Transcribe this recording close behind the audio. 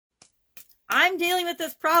I'm dealing with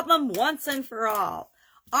this problem once and for all.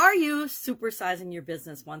 Are you supersizing your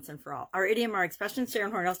business once and for all? Our idiom, our expression,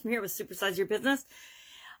 Sharon Hornells from here with Supersize Your Business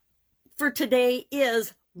for today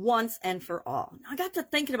is once and for all. Now, I got to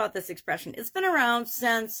thinking about this expression. It's been around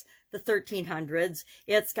since the 1300s.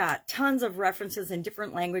 It's got tons of references in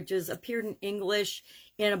different languages, appeared in English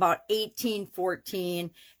in about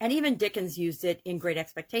 1814, and even Dickens used it in Great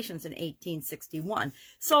Expectations in 1861.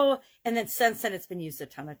 So, and then since then it's been used a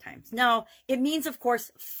ton of times. Now, it means, of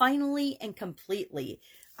course, finally and completely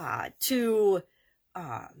to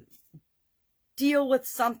deal with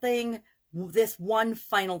something this one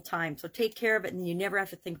final time. So take care of it and you never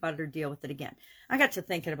have to think about it or deal with it again. I got to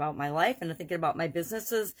thinking about my life and thinking about my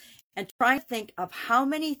businesses and trying to think of how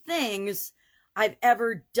many things I've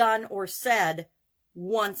ever done or said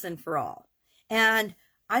once and for all. And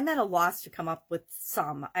I'm at a loss to come up with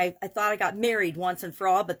some. I thought I got married once and for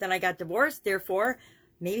all, but then I got divorced. Therefore,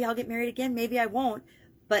 maybe I'll get married again. Maybe I won't.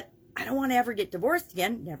 But I don't want to ever get divorced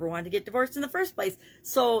again. Never wanted to get divorced in the first place.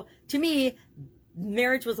 So to me,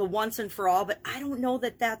 marriage was a once and for all, but I don't know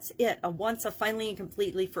that that's it. A finally and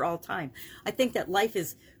completely for all time. I think that life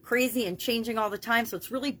is crazy and changing all the time. So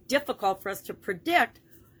it's really difficult for us to predict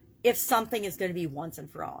if something is going to be once and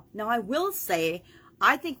for all. Now, I will say,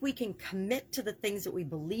 I think we can commit to the things that we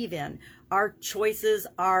believe in, our choices,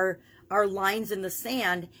 our lines in the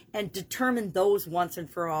sand, and determine those once and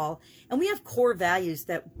for all. And we have core values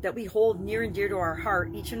that we hold near and dear to our heart,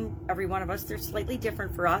 each and every one of us. They're slightly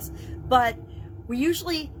different for us, but we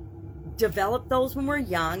usually develop those when we're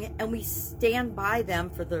young, and we stand by them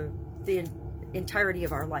for the entirety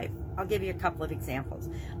of our life. I'll give you a couple of examples.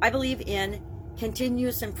 I believe in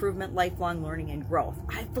continuous improvement, lifelong learning, and growth.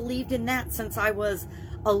 I've believed in that since I was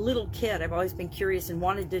a little kid. I've always been curious and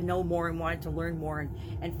wanted to know more and wanted to learn more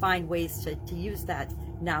and find ways to use that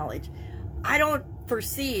knowledge. I don't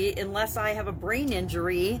foresee, unless I have a brain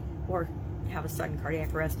injury or have a sudden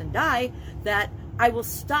cardiac arrest and die, that I will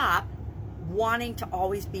stop wanting to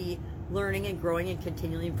always be learning and growing and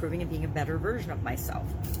continually improving and being a better version of myself.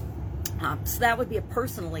 So that would be a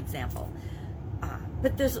personal example.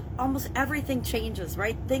 But there's almost everything changes,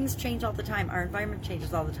 right? Things change all the time. Our environment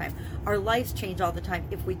changes all the time. Our lives change all the time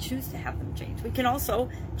if we choose to have them change. We can also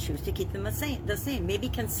choose to keep them the same. Maybe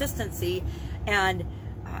consistency and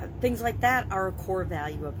things like that are a core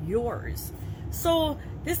value of yours. So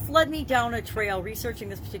this led me down a trail, researching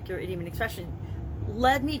this particular idiom and expression,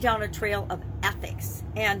 led me down a trail of ethics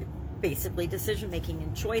and basically decision-making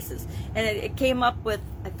and choices. And it came up with,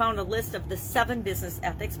 I found a list of the 7 business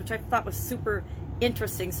ethics, which I thought was super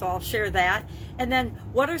interesting, so I'll share that. And then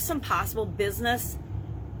what are some possible business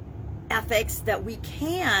ethics that we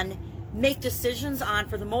can make decisions on,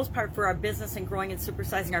 for the most part, for our business and growing and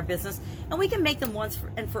supersizing our business, and we can make them once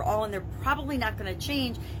and for all, and they're probably not going to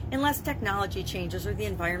change unless technology changes or the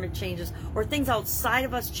environment changes or things outside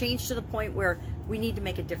of us change to the point where we need to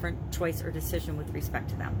make a different choice or decision with respect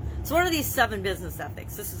to them. So what are these 7 business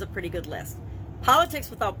ethics? This is a pretty good list. Politics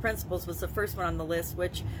without principles was the first one on the list,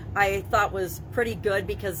 which I thought was pretty good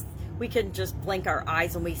because we can just blink our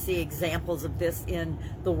eyes and we see examples of this in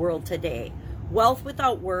the world today. Wealth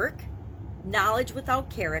without work, knowledge without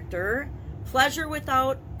character, pleasure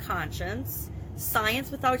without conscience, science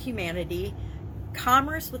without humanity,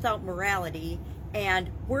 commerce without morality, and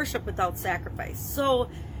worship without sacrifice. So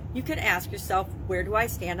you can ask yourself, where do I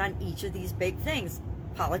stand on each of these big things?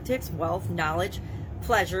 Politics, wealth, knowledge,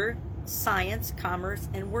 pleasure, science, commerce,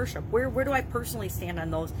 and worship. Where do I personally stand on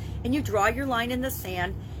those? And you draw your line in the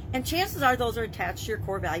sand, and chances are those are attached to your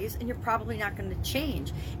core values, and you're probably not going to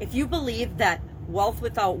change. If you believe that wealth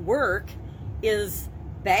without work is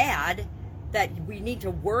bad, that we need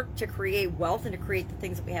to work to create wealth and to create the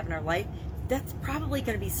things that we have in our life, that's probably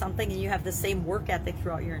going to be something, and you have the same work ethic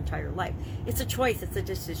throughout your entire life. It's a choice. It's a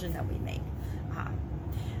decision that we make.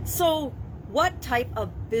 So what type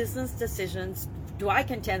of business decisions do I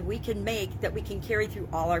contend we can make that we can carry through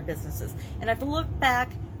all our businesses? And I've looked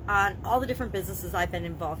back on all the different businesses I've been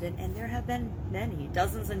involved in, and there have been many,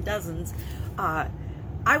 dozens and dozens.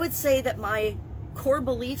 I would say that my core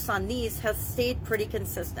beliefs on these have stayed pretty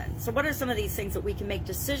consistent. So what are some of these things that we can make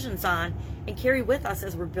decisions on and carry with us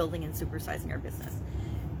as we're building and supersizing our business?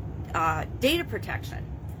 Data protection.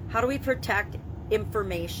 How do we protect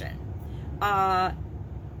information?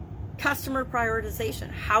 Customer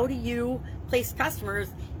prioritization. How do you place customers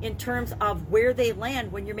in terms of where they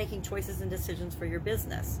land when you're making choices and decisions for your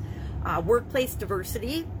business? Workplace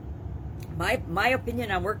diversity. My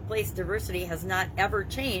opinion on workplace diversity has not ever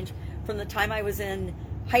changed from the time I was in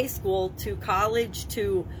high school to college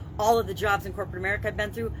to all of the jobs in corporate America I've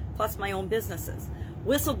been through, plus my own businesses.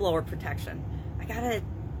 Whistleblower protection. I gotta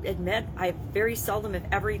admit I very seldom, if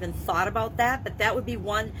ever, even thought about that, but that would be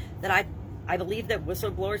one that I believe that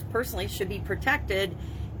whistleblowers personally should be protected,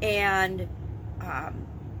 and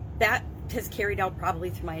that has carried out probably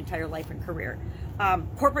through my entire life and career.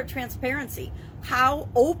 Corporate transparency. How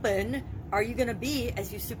open are you going to be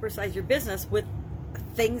as you supersize your business with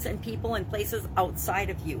things and people and places outside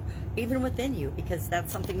of you, even within you, because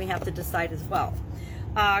that's something we have to decide as well.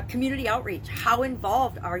 Community outreach. How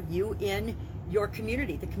involved are you in your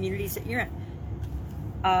community, the communities that you're in?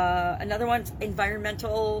 Another one's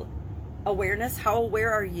environmental awareness. How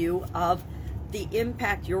aware are you of the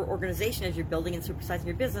impact your organization, as you're building and supersizing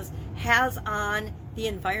your business, has on the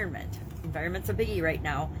environment? Environment's a biggie right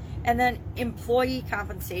now. And then employee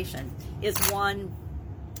compensation is one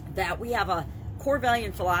that we have a core value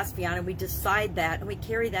and philosophy on, and we decide that and we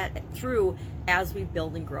carry that through as we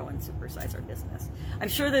build and grow and supersize our business. I'm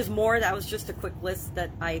sure there's more. That was just a quick list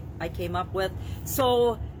that I came up with.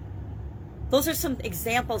 So those are some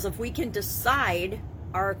examples of we can decide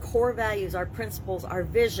our core values, our principles, our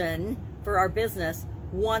vision for our business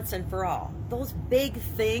once and for all. Those big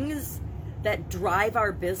things that drive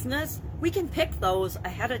our business, we can pick those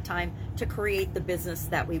ahead of time to create the business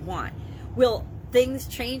that we want. Will things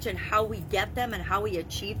change and how we get them and how we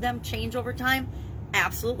achieve them change over time?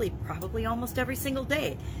 Absolutely, probably almost every single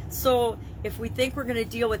day. So if we think we're going to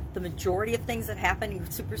deal with the majority of things that happen in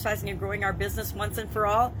supersizing and growing our business once and for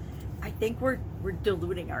all, I think we're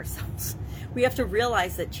deluding ourselves. We have to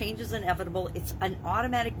realize that change is inevitable. It's an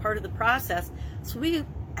automatic part of the process. So we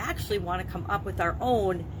actually want to come up with our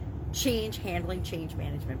own change handling, change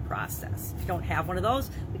management process. If you don't have one of those,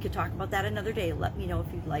 we could talk about that another day. Let me know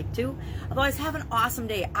if you'd like to. Otherwise, have an awesome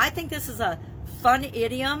day. I think this is a fun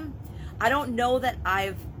idiom. I don't know that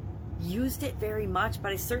I've used it very much,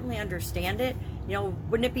 but I certainly understand it. You know,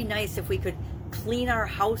 wouldn't it be nice if we could clean our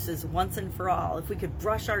houses once and for all, if we could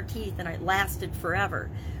brush our teeth and it lasted forever?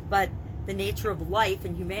 But the nature of life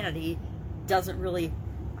and humanity doesn't really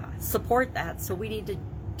support that. So we need to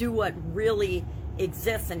do what really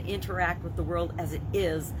exists and interact with the world as it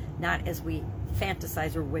is, not as we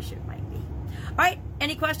fantasize or wish it might be. All right,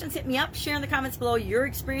 any questions, hit me up. Share in the comments below your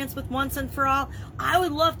experience with once and for all. I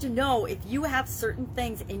would love to know if you have certain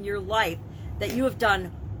things in your life that you have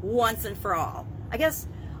done once and for all. I guess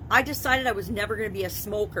I decided I was never going to be a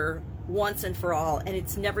smoker once and for all, and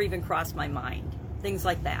it's never even crossed my mind. Things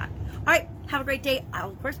like that. All right, have a great day.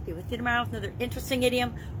 I'll, of course, be with you tomorrow with another interesting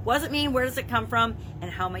idiom. What does it mean? Where does it come from?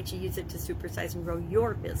 And how might you use it to supersize and grow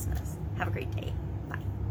your business? Have a great day.